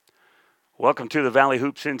Welcome to the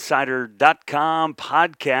ValleyHoopsInsider.com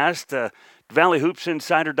podcast.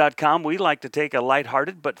 ValleyHoopsInsider.com, we like to take a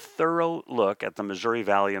lighthearted but thorough look at the Missouri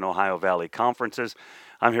Valley and Ohio Valley conferences.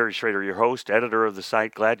 I'm Harry Schrader, your host, editor of the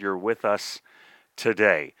site. Glad you're with us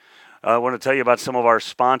today. I want to tell you about some of our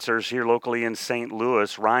sponsors here locally in St.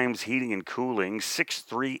 Louis. Rhymes Heating and Cooling,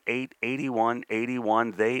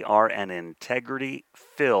 638-8181. They are an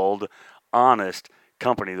integrity-filled, honest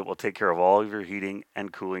company that will take care of all of your heating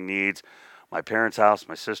and cooling needs. My parents' house,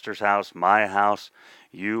 my sister's house, my house.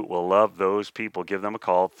 You will love those people. Give them a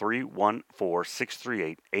call,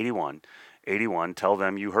 314-638-8181. Tell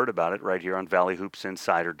them you heard about it right here on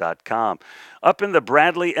ValleyHoopsInsider.com. Up in the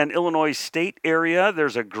Bradley and Illinois State area,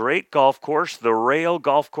 there's a great golf course, the Rail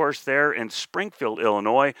Golf Course there in Springfield,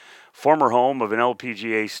 Illinois. Former home of an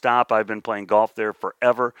LPGA stop. I've been playing golf there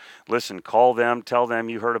forever. Listen, call them, tell them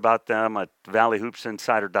you heard about them at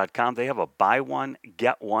ValleyHoopsInsider.com. They have a buy one,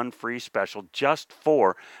 get one free special just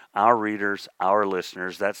for our readers, our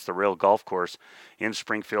listeners. That's the Rail Golf Course in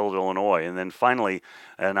Springfield, Illinois. And then finally,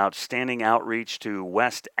 an outstanding outreach to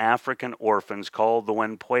West African orphans called the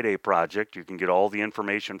Wenpwede Project. You can get all the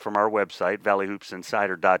information from our website,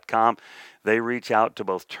 ValleyHoopsInsider.com. They reach out to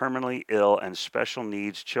both terminally ill and special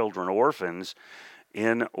needs children, orphans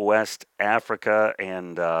in West Africa,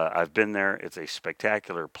 and I've been there. It's a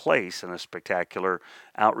spectacular place and a spectacular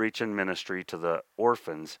outreach and ministry to the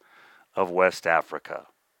orphans of West Africa.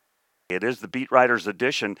 It is the Beat Writers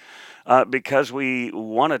edition because we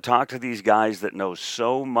want to talk to these guys that know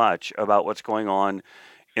so much about what's going on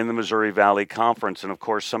in the Missouri Valley Conference. And, of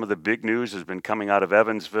course, some of the big news has been coming out of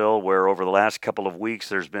Evansville, where over the last couple of weeks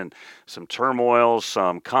there's been some turmoil,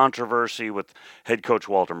 some controversy with head coach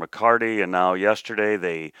Walter McCarty. And now yesterday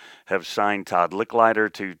they have signed Todd Lickliter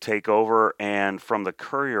to take over. And from the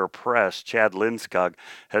CourierPress, Chad Lindskog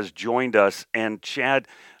has joined us. And, Chad,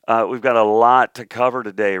 we've got a lot to cover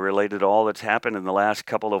today related to all that's happened in the last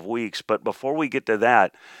couple of weeks. But before we get to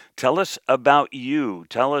that, tell us about you.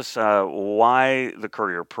 Tell us why the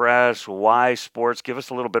CourierPress, why sports. Give us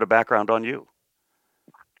a little bit of background on you.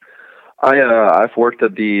 I've worked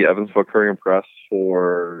at the Evansville CourierPress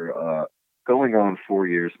for going on 4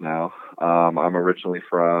 years now. I'm originally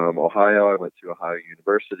from Ohio. I went to Ohio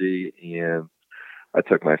University, and I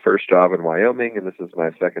took my first job in Wyoming, and this is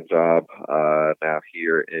my second job now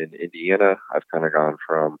here in Indiana. I've kind of gone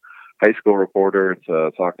from high school reporter to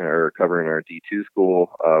covering our D2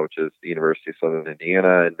 school, which is the University of Southern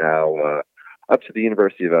Indiana, and now up to the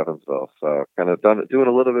University of Evansville. So kind of doing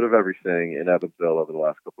a little bit of everything in Evansville over the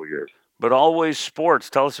last couple of years. But always sports.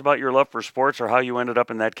 Tell us about your love for sports or how you ended up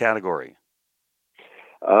in that category.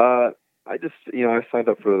 I just, I signed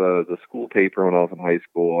up for the school paper when I was in high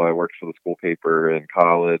school. I worked for the school paper in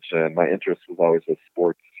college, and my interest was always with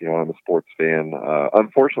sports. I'm a sports fan.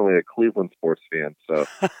 Unfortunately, a Cleveland sports fan, so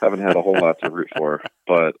haven't had a whole lot to root for.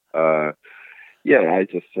 But I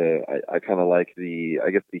kind of like the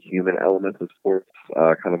human element of sports,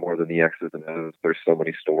 kind of more than the X's and O's. There's so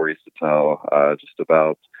many stories to tell, just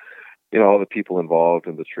about all the people involved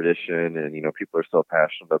in the tradition, and, people are so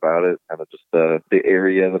passionate about it, kind of just the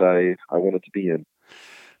area that I wanted to be in.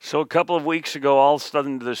 So a couple of weeks ago, all of a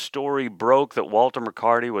sudden the story broke that Walter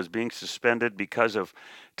McCarty was being suspended because of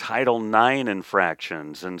Title IX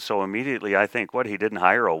infractions. And so immediately I think, he didn't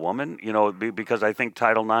hire a woman? Because I think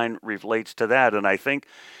Title IX relates to that. And I think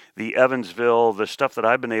the stuff that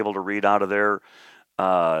I've been able to read out of their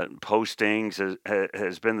postings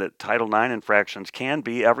has been that Title IX infractions can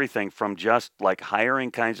be everything from just like hiring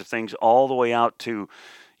kinds of things all the way out to,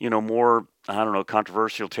 more,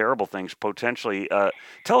 controversial, terrible things potentially.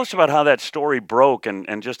 Tell us about how that story broke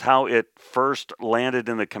and just how it first landed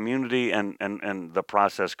in the community and the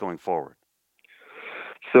process going forward.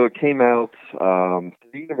 So it came out, the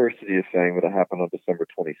university is saying that it happened on December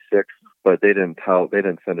 26th, but they didn't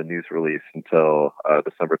send a news release until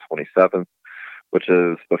December 27th. Which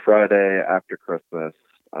is the Friday after Christmas.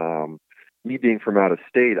 Me being from out of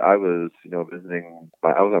state, I was, I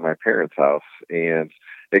was at my parents' house, and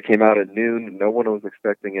it came out at noon. No one was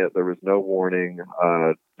expecting it. There was no warning,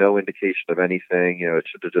 no indication of anything. It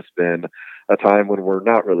should have just been a time when we're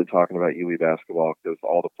not really talking about UE basketball because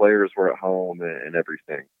all the players were at home and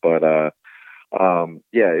everything. But it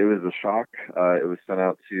was a shock. It was sent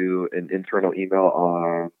out to an internal email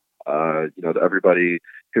on to everybody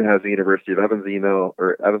who has the University of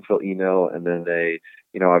Evansville email, and then they,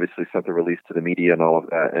 obviously sent the release to the media and all of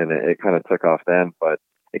that, and it kind of took off then. But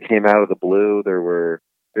it came out of the blue. There were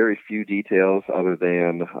very few details other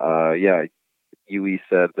than, UE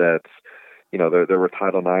said that there were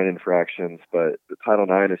Title IX infractions, but the Title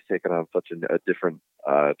IX has taken on such a different,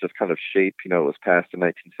 just kind of shape. It was passed in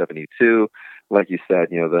 1972. Like you said,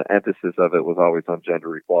 the emphasis of it was always on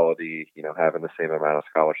gender equality, having the same amount of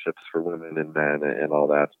scholarships for women and men and all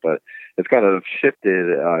that. But it's kind of shifted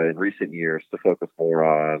in recent years to focus more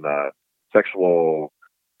on sexual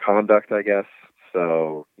conduct, I guess.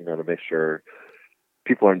 So, to make sure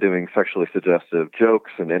people aren't doing sexually suggestive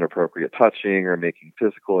jokes and inappropriate touching or making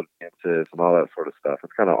physical advances and all that sort of stuff.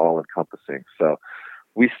 It's kind of all encompassing. So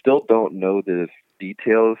we still don't know the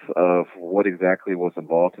details of what exactly was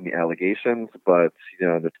involved in the allegations, but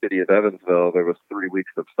in the city of Evansville, there was 3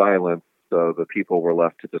 weeks of silence, so the people were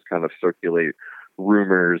left to just kind of circulate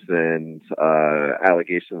rumors and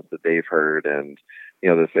allegations that they've heard, and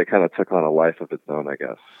it kind of took on a life of its own, I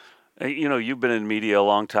guess. You've been in media a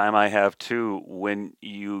long time. I have too. When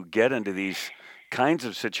you get into these kinds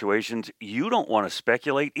of situations, you don't want to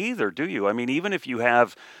speculate either, do you? I mean, even if you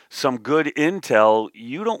have some good intel,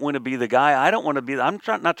 you don't want to be the guy. I don't want to be.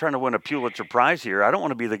 Not trying to win a Pulitzer Prize here. I don't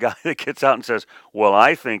want to be the guy that gets out and says, "Well,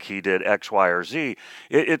 I think he did X, Y, or Z."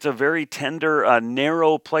 It's a very tender,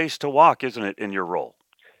 narrow place to walk, isn't it, in your role?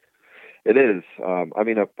 It is. I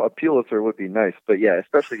mean, a Pulitzer would be nice, but yeah,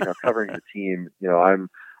 especially covering the team.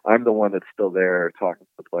 I'm the one that's still there talking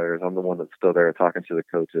to the players. I'm the one that's still there talking to the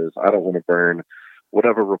coaches. I don't want to burn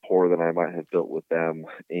whatever rapport that I might have built with them.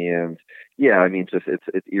 And yeah, I mean, just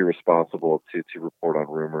it's irresponsible to report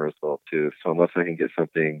on rumor as well too. So unless I can get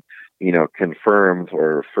something, confirmed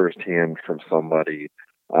or firsthand from somebody,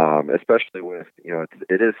 especially with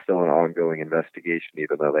it is still an ongoing investigation,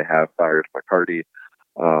 even though they have fired McCarty.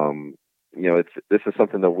 Um, this is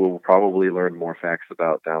something that we'll probably learn more facts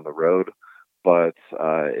about down the road, but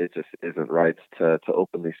it just isn't right to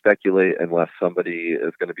openly speculate unless somebody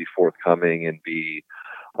is going to be forthcoming and be,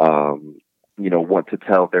 want to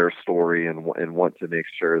tell their story and want to make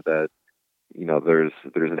sure that there's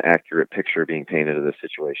an accurate picture being painted of this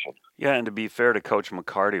situation. Yeah, and to be fair to Coach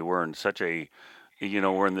McCarty, we're in such a,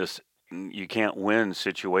 we're in this you can't win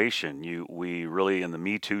situation. We really in the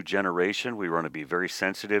Me Too generation, we want to be very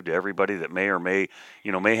sensitive to everybody that may or may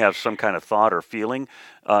have some kind of thought or feeling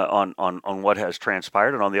on what has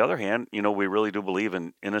transpired. And on the other hand, we really do believe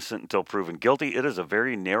in innocent until proven guilty. It is a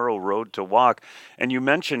very narrow road to walk. And you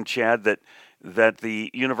mentioned, Chad, that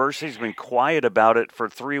the university's been quiet about it for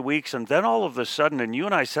 3 weeks, and then all of a sudden, and you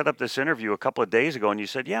and I set up this interview a couple of days ago, and you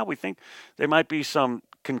said, yeah, we think there might be some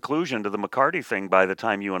conclusion to the McCarty thing by the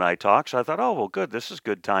time you and I talk. So I thought, oh, well, good. This is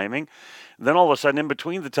good timing. Then all of a sudden, in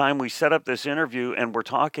between the time we set up this interview and we're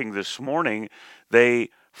talking this morning, they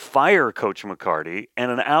fire Coach McCarty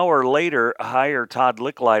and an hour later hire Todd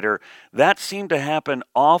Lickliter. That seemed to happen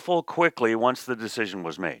awful quickly once the decision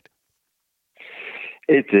was made.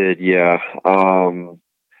 It did, yeah.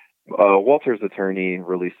 Walter's attorney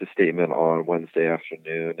released a statement on Wednesday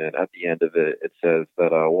afternoon, and at the end of it, it says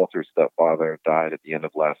that Walter's stepfather died at the end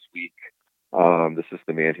of last week. This is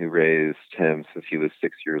the man who raised him since he was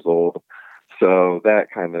 6 years old. So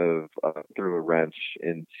that kind of threw a wrench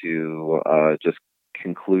into just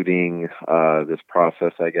concluding this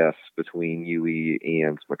process, I guess, between UE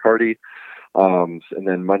and McCarty. And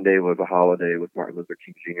then Monday was a holiday with Martin Luther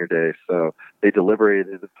King Jr. Day. So they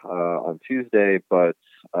deliberated on Tuesday, but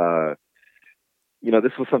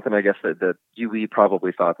this was something I guess that UE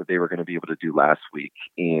probably thought that they were going to be able to do last week.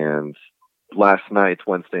 And last night,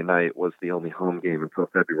 Wednesday night, was the only home game until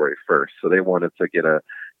February 1st. So they wanted to get a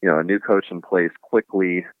new coach in place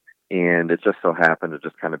quickly. And it just so happened to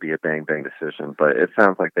just kind of be a bang bang decision. But it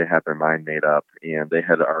sounds like they had their mind made up, and they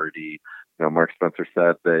had already, Mark Spencer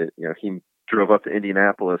said that, he drove up to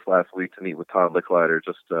Indianapolis last week to meet with Todd Lickliter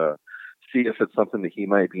just to see if it's something that he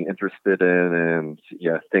might be interested in. And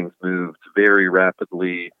yeah, things moved very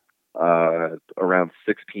rapidly around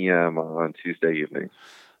 6 p.m. on Tuesday evening.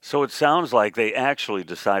 So it sounds like they actually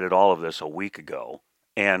decided all of this a week ago.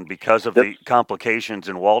 And because of Yep. the complications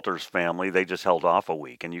in Walter's family, they just held off a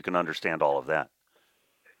week. And you can understand all of that.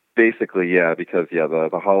 Basically, yeah, because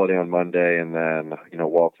the holiday on Monday, and then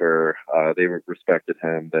Walter, they respected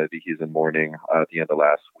him that he's in mourning at the end of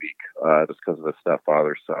last week, just because of his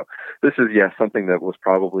stepfather. So this is something that was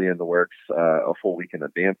probably in the works a full week in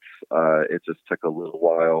advance. It just took a little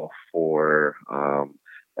while for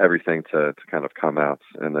everything to kind of come out,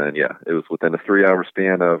 and then it was within a 3-hour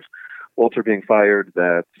span of Walter being fired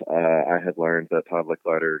that I had learned that Todd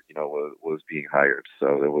Lickliter, was being hired.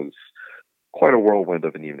 So it was quite a whirlwind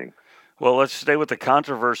of an evening. Well, let's stay with the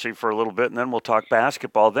controversy for a little bit, and then we'll talk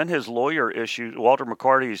basketball. Then his lawyer issued, Walter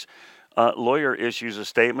McCarty's lawyer issues a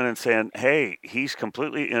statement and saying, "Hey, he's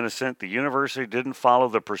completely innocent. The university didn't follow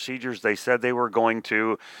the procedures they said they were going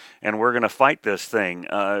to, and we're going to fight this thing."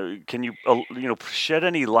 Can you, shed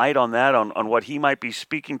any light on that, on what he might be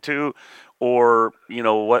speaking to, or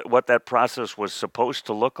what that process was supposed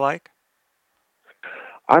to look like?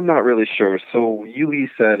 I'm not really sure. So UE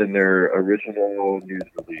said in their original news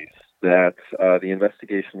release that the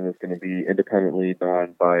investigation was going to be independently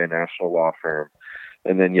done by a national law firm.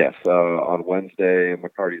 And then, yes, on Wednesday,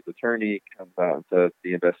 McCarty's attorney comes out and says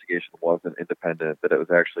the investigation wasn't independent, that it was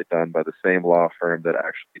actually done by the same law firm that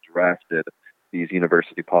actually drafted these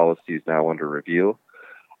university policies now under review.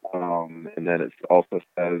 And then it also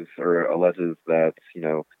says or alleges that,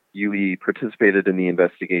 UE participated in the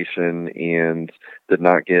investigation and did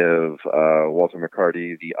not give Walter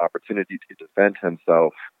McCarty the opportunity to defend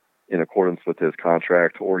himself in accordance with his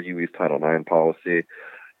contract or UE's Title IX policy.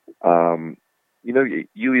 Um,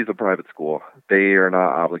 UE is a private school. They are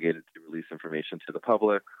not obligated to release information to the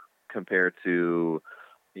public compared to,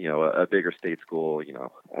 a bigger state school,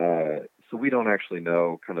 so we don't actually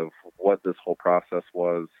know kind of what this whole process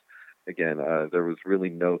was. Again, there was really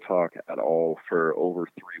no talk at all for over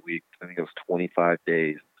 3 weeks. I think it was 25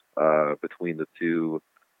 days between the two,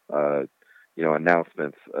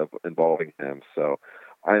 announcements involving him. So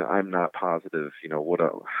I'm not positive,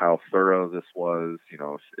 how thorough this was.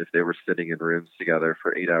 If they were sitting in rooms together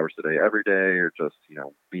for 8 hours a day every day, or just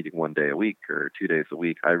meeting one day a week or 2 days a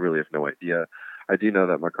week. I really have no idea. I do know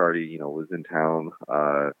that McCarty, was in town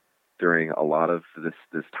during a lot of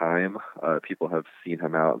this time. People have seen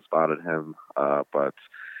him out and spotted him, but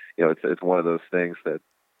it's one of those things that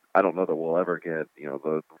I don't know that we'll ever get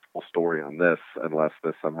the full story on this unless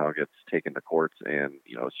this somehow gets taken to courts and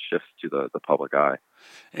shifts to the public eye.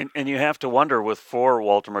 And you have to wonder for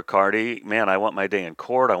Walter McCarty, man, I want my day in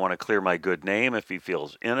court. I want to clear my good name if he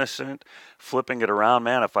feels innocent. Flipping it around,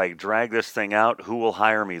 man, if I drag this thing out, who will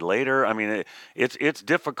hire me later? I mean, it's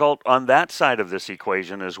difficult on that side of this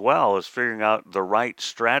equation as well as figuring out the right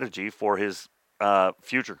strategy for his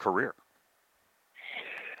future career.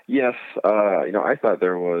 Yes, I thought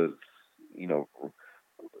there was, you know,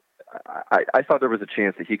 I thought there was a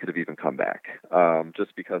chance that he could have even come back.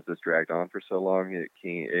 Just because this dragged on for so long,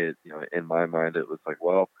 in my mind, it was like,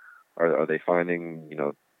 well, are they finding,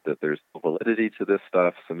 that there's validity to this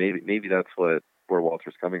stuff? So maybe that's where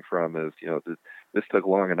Walter's coming from is, this took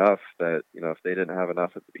long enough that, if they didn't have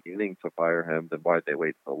enough at the beginning to fire him, then why'd they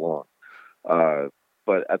wait so long?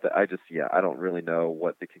 But I don't really know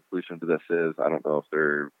what the conclusion to this is. I don't know if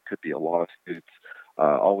there could be a lawsuit.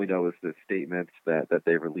 All we know is the statements that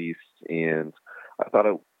they released, and I thought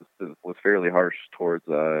it was fairly harsh towards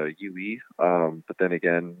UE. But then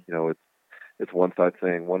again, it's one side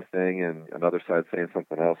saying one thing and another side saying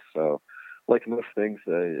something else. So, like most things,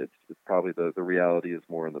 it's probably the reality is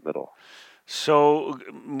more in the middle. So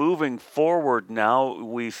moving forward now,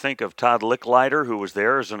 we think of Todd Lickliter, who was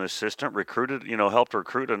there as an assistant, recruited, helped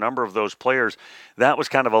recruit a number of those players. That was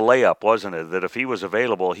kind of a layup, wasn't it? That if he was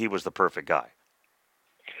available, he was the perfect guy.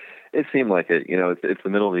 It seemed like it. It's the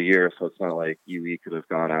middle of the year, so it's not like UE could have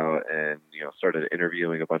gone out and started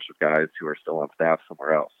interviewing a bunch of guys who are still on staff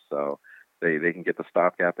somewhere else. So they can get the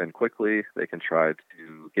stopgap in quickly. They can try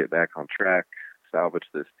to get back on track, salvage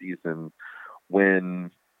this season,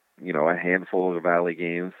 win a handful of Valley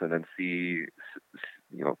games, and then see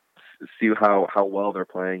how well they're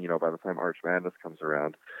playing. By the time Arch Madness comes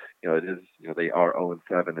around, it is they are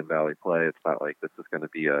 0-7 in Valley play. It's not like this is going to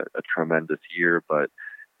be a tremendous year, but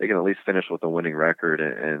they can at least finish with a winning record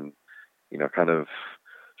and kind of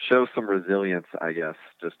show some resilience, I guess,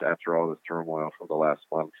 just after all this turmoil for the last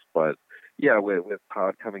month. But yeah, with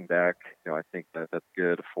Todd coming back, I think that's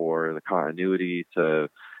good for the continuity to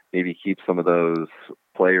maybe keep some of those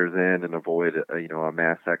players in and avoid a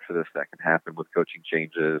mass exodus that can happen with coaching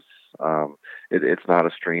changes. It's not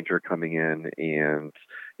a stranger coming in and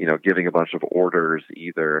giving a bunch of orders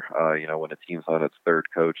either. When a team's on its third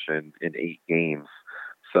coach in 8 games.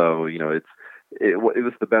 So, it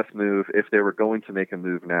was the best move. If they were going to make a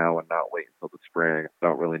move now and not wait until the spring, I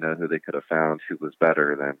don't really know who they could have found who was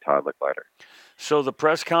better than Todd Lickliter. So the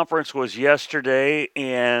press conference was yesterday,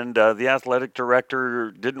 and the athletic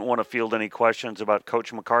director didn't want to field any questions about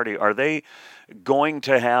Coach McCarty. Are they going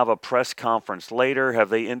to have a press conference later? Have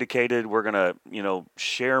they indicated we're going to,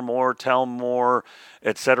 share more, tell more,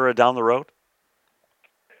 et cetera, down the road?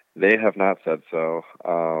 They have not said so,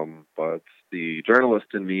 but the journalist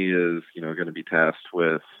in me is, going to be tasked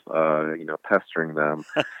with, pestering them.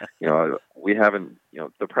 We haven't,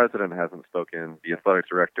 the president hasn't spoken. The athletic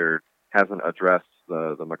director hasn't addressed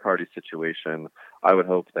the McCarty situation. I would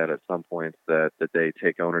hope that at some point that they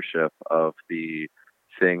take ownership of the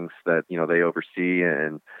things that they oversee,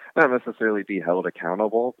 and not necessarily be held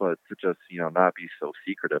accountable, but to just not be so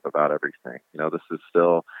secretive about everything. This is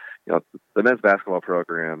still, the men's basketball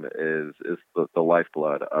program is the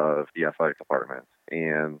lifeblood of the athletic department,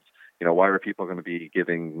 and why are people going to be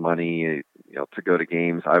giving money to go to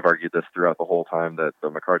games? I've argued this throughout the whole time that the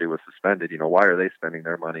McCarty was suspended. Why are they spending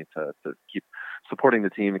their money to keep supporting the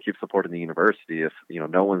team and keep supporting the university if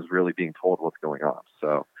no one's really being told what's going on?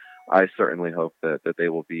 So I certainly hope that they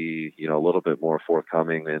will be a little bit more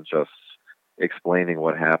forthcoming and just explaining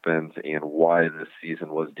what happened and why this season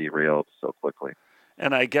was derailed so quickly.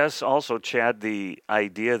 And I guess also, Chad, the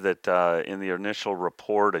idea that in the initial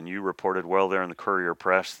report, and you reported well there in the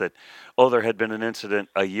CourierPress, that, there had been an incident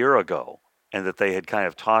a year ago and that they had kind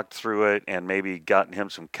of talked through it and maybe gotten him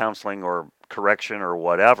some counseling or correction or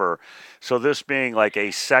whatever. So this being like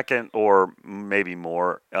a second or maybe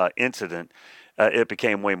more incident, it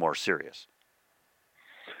became way more serious.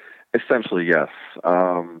 Essentially, yes.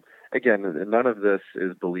 Again, none of this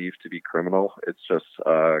is believed to be criminal. It's just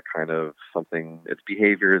kind of something, it's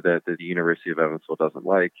behavior that the University of Evansville doesn't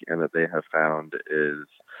like and that they have found is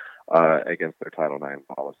against their Title IX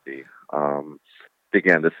policy.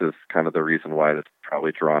 Again, this is kind of the reason why it's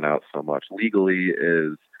probably drawn out so much legally,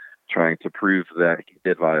 is trying to prove that he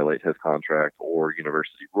did violate his contract or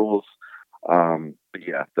university rules. But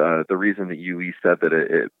yeah, the reason that UE said that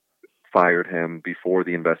it fired him before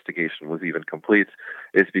the investigation was even complete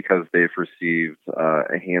is because they've received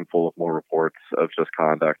a handful of more reports of just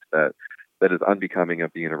conduct that is unbecoming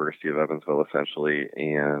of the University of Evansville, essentially,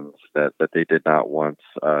 and that they did not want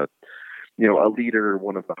a leader,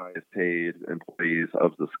 one of the highest paid employees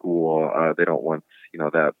of the school. They don't want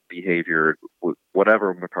that behavior,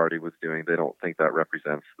 whatever McCarty was doing. They don't think that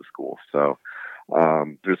represents the school. So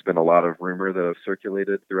there's been a lot of rumor that have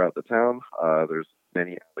circulated throughout the town. There's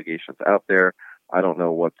many allegations out there. I don't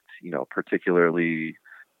know what's particularly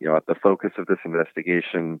at the focus of this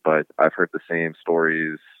investigation, but I've heard the same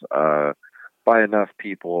stories by enough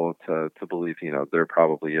people to believe there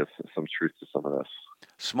probably is some truth to some of this.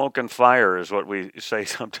 Smoke and fire is what we say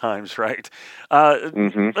sometimes, right?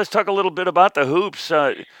 Mm-hmm. Let's talk a little bit about the hoops.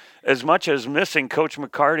 As much as missing Coach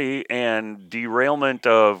McCarty and derailment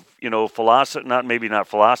of philosophy, not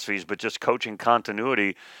philosophies, but just coaching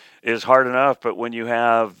continuity is hard enough. But when you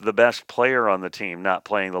have the best player on the team not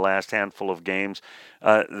playing the last handful of games,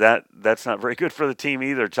 that's not very good for the team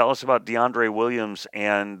either. Tell us about DeAndre Williams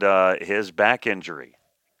and his back injury.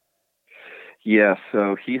 Yeah,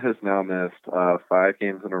 so he has now missed 5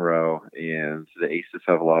 games in a row, and the Aces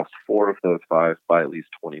have lost 4 of those 5 by at least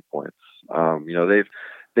 20 points.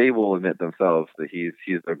 They will admit themselves that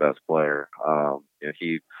he's their best player.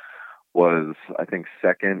 He was, I think,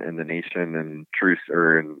 second in the nation in true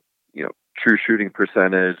shooting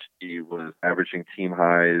percentage. He was averaging team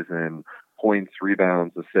highs in points,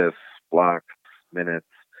 rebounds, assists, blocks, minutes.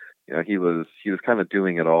 He was kind of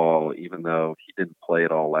doing it all, even though he didn't play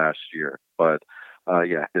it all last year. But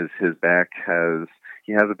yeah, his back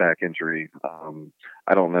he has a back injury.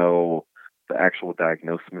 I don't know the actual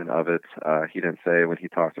diagnosis of it. He didn't say when he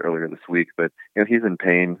talked earlier this week, but he's in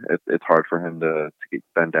pain. It's hard for him to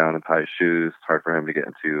bend down and tie his shoes. It's hard for him to get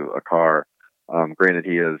into a car. Granted,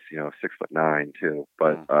 he is 6'9" too,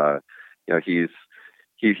 but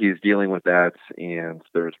he's dealing with that, and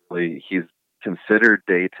he's considered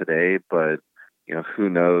day to day, but who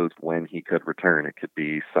knows when he could return. It could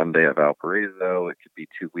be Sunday at Valparaiso. It could be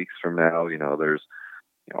 2 weeks from now. There's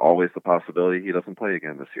always the possibility he doesn't play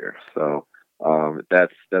again this year. So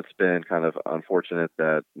that's been kind of unfortunate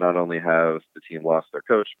that not only has the team lost their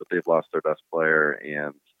coach, but they've lost their best player,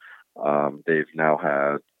 and they've now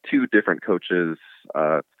had 2 different coaches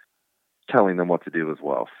telling them what to do as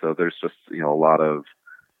well. So there's just a lot of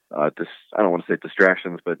I don't want to say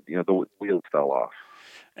distractions, but the wheels fell off.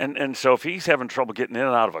 And so if he's having trouble getting in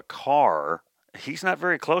and out of a car, he's not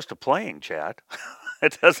very close to playing, Chad.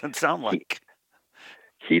 It doesn't sound like.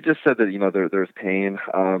 He just said that there's pain.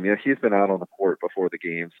 He's been out on the court before the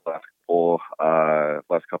games last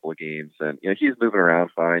couple of games, and he's moving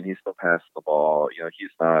around fine. He's still passing the ball. He's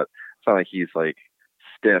not. It's not like he's like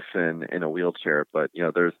stiff and in a wheelchair, but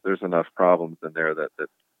there's enough problems in there that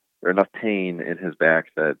or enough pain in his back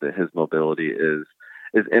that his mobility is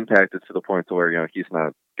impacted to the point to where he's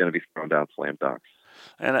not going to be thrown down slam dunks.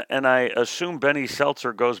 And I assume Benny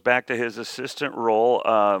Seltzer goes back to his assistant role.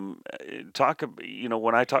 When I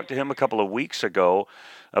talked to him a couple of weeks ago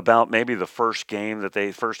about maybe the first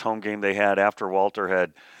home game they had after Walter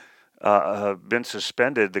had been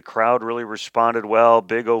suspended, the crowd really responded well.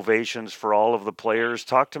 Big ovations for all of the players.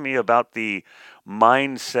 Talk to me about the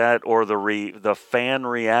mindset or the fan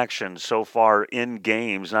reaction so far in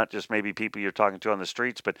games, not just maybe people you're talking to on the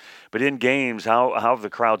streets, but in games. How have the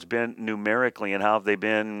crowds been numerically, and how have they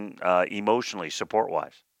been emotionally, support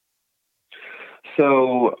wise?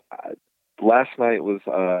 So last night was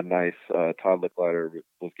nice. Todd Lickliter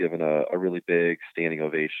was given a really big standing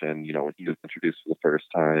ovation, when he was introduced for the first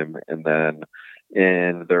time. And then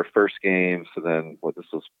in their first game, so then this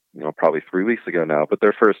was, probably 3 weeks ago now, but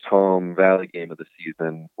their first home Valley game of the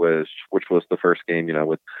season which was the first game,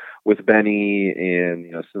 with Benny.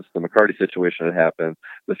 And, since the McCarty situation had happened,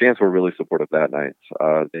 the fans were really supportive that night.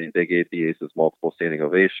 They gave the Aces multiple standing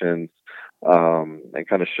ovations, and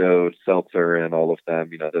kind of showed Seltzer and all of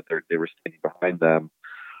them, that they were standing behind them.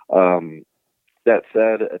 That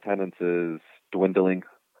said, attendance is dwindling.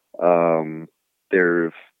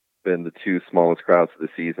 There've been the two smallest crowds of the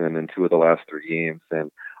season in two of the last three games,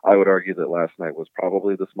 and I would argue that last night was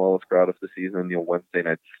probably the smallest crowd of the season. Wednesday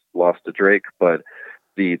night lost to Drake, but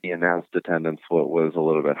the announced attendance was a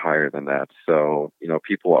little bit higher than that. So,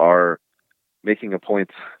 people are making a point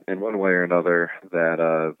in one way or another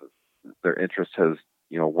that their interest has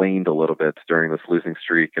waned a little bit during this losing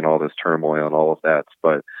streak and all this turmoil and all of that.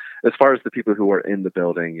 But as far as the people who are in the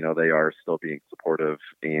building, they are still being supportive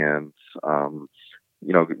and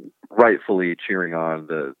rightfully cheering on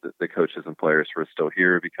the coaches and players who are still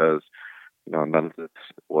here, because none of this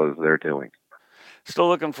was their doing. Still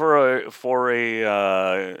looking for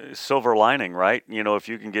a silver lining, right? If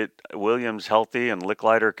you can get Williams healthy and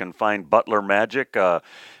Lickliter can find Butler magic,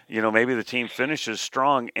 maybe the team finishes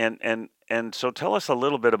strong. And so tell us a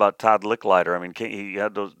little bit about Todd Lickliter. I mean, he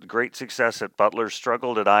had those great success at Butler,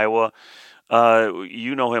 struggled at Iowa.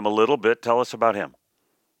 You know him a little bit. Tell us about him.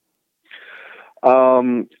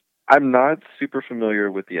 I'm not super familiar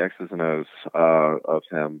with the X's and O's of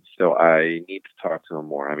him, so I need to talk to him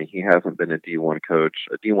more. I mean, he hasn't been a D1 coach,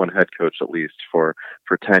 a D1 head coach at least for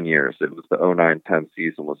 10 years. It was the 09-10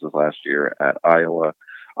 season was his last year at Iowa.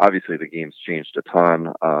 Obviously, the game's changed a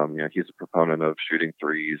ton. He's a proponent of shooting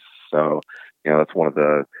threes, so that's one of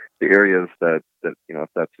the areas that if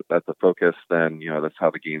that's a focus, then that's how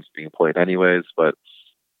the game's being played anyways. But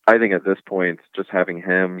I think at this point, just having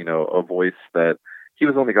him, a voice that he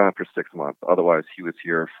was only gone for 6 months. Otherwise, he was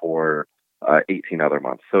here for 18 other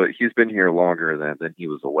months. So he's been here longer than he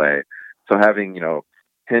was away. So having,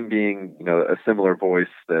 him being, a similar voice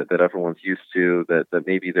that everyone's used to, that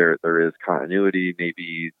maybe there is continuity,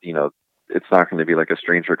 maybe, it's not going to be like a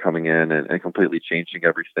stranger coming in and completely changing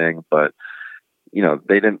everything. But,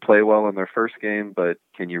 they didn't play well in their first game, but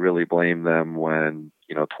can you really blame them when,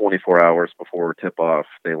 24 hours before tip-off,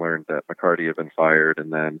 they learned that McCarty had been fired,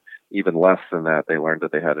 and then even less than that, they learned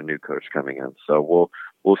that they had a new coach coming in. So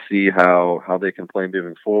we'll see how they can play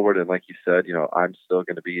moving forward. And like you said, I'm still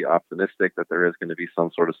going to be optimistic that there is going to be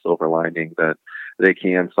some sort of silver lining, that they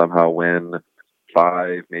can somehow win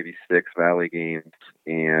 5, maybe 6 Valley games,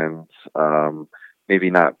 and maybe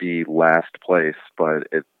not be last place, but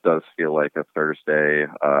it does feel like a Thursday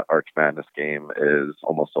Arch Madness game is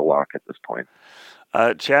almost a lock at this point.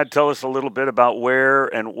 Chad, tell us a little bit about where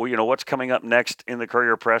and what's coming up next in the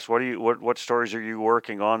Courier Press. What stories are you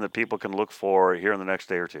working on that people can look for here in the next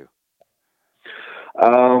day or two?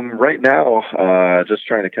 Right now, just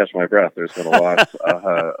trying to catch my breath. There's been a lot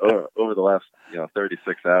over the last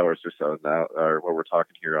 36 hours or so now, or what we're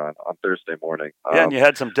talking here on Thursday morning. Yeah, and you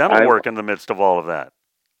had some dental work in the midst of all of that.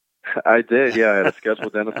 I did, yeah. I had a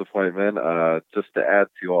scheduled dentist appointment just to add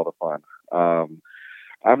to all the fun.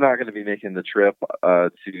 I'm not going to be making the trip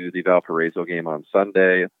to the Valparaiso game on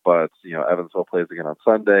Sunday, but Evansville plays again on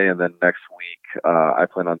Sunday, and then next week I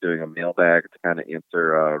plan on doing a mailbag to kind of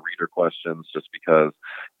answer reader questions, just because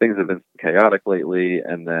things have been chaotic lately.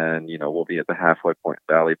 And then we'll be at the halfway point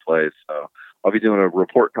Valley play, so I'll be doing a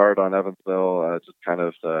report card on Evansville, just kind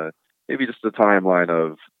of maybe just a timeline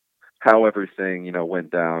of how everything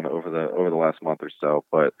went down over the last month or so.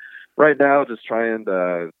 But right now, just trying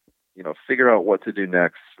to figure out what to do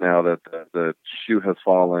next now that the shoe has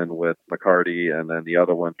fallen with McCarty, and then the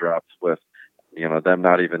other one drops with, them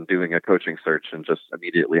not even doing a coaching search and just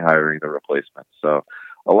immediately hiring the replacement. So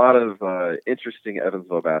a lot of interesting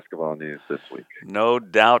Evansville basketball news this week. No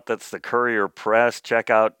doubt. That's the Courier Press. Check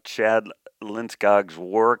out Chad Lindskog's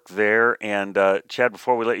work there. And Chad,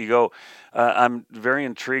 before we let you go, I'm very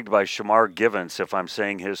intrigued by Shamar Givens, if I'm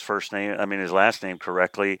saying his last name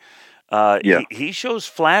correctly. Yeah. He shows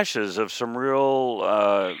flashes of some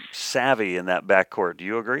real savvy in that backcourt. Do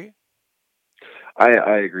you agree?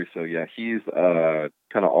 I agree. So yeah, he's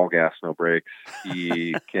kind of all gas, no brakes.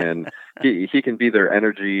 He can be their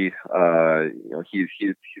energy.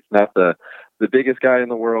 He's not the biggest guy in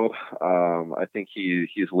the world. I think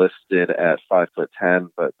he's listed at 5'10",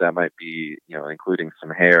 but that might be including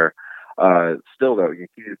some hair. Still though,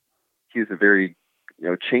 he's a very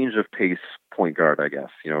change of pace point guard, I guess.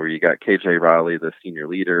 Where you got KJ Raleigh, the senior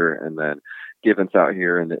leader, and then Givens out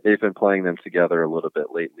here, and they've been playing them together a little bit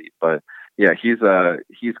lately. But yeah, he's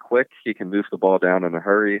quick. He can move the ball down in a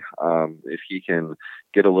hurry. If he can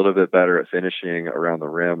get a little bit better at finishing around the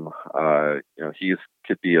rim, he's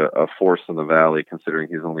could be a force in the Valley, considering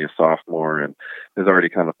he's only a sophomore and is already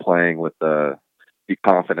kind of playing with the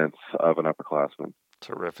confidence of an upperclassman.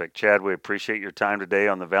 Terrific. Chad, we appreciate your time today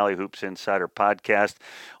on the Valley Hoops Insider podcast.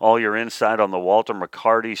 All your insight on the Walter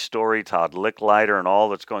McCarty story, Todd Lickliter, and all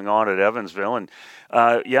that's going on at Evansville. And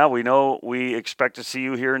yeah, we know we expect to see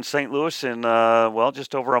you here in St. Louis in,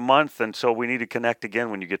 just over a month. And so we need to connect again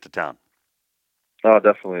when you get to town. Oh,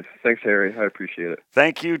 definitely. Thanks, Harry. I appreciate it.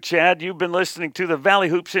 Thank you, Chad. You've been listening to the Valley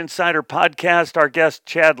Hoops Insider podcast. Our guest,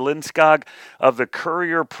 Chad Lindskog of the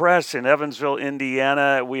CourierPress in Evansville,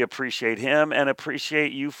 Indiana. We appreciate him and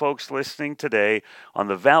appreciate you folks listening today on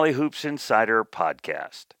the Valley Hoops Insider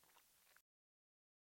podcast.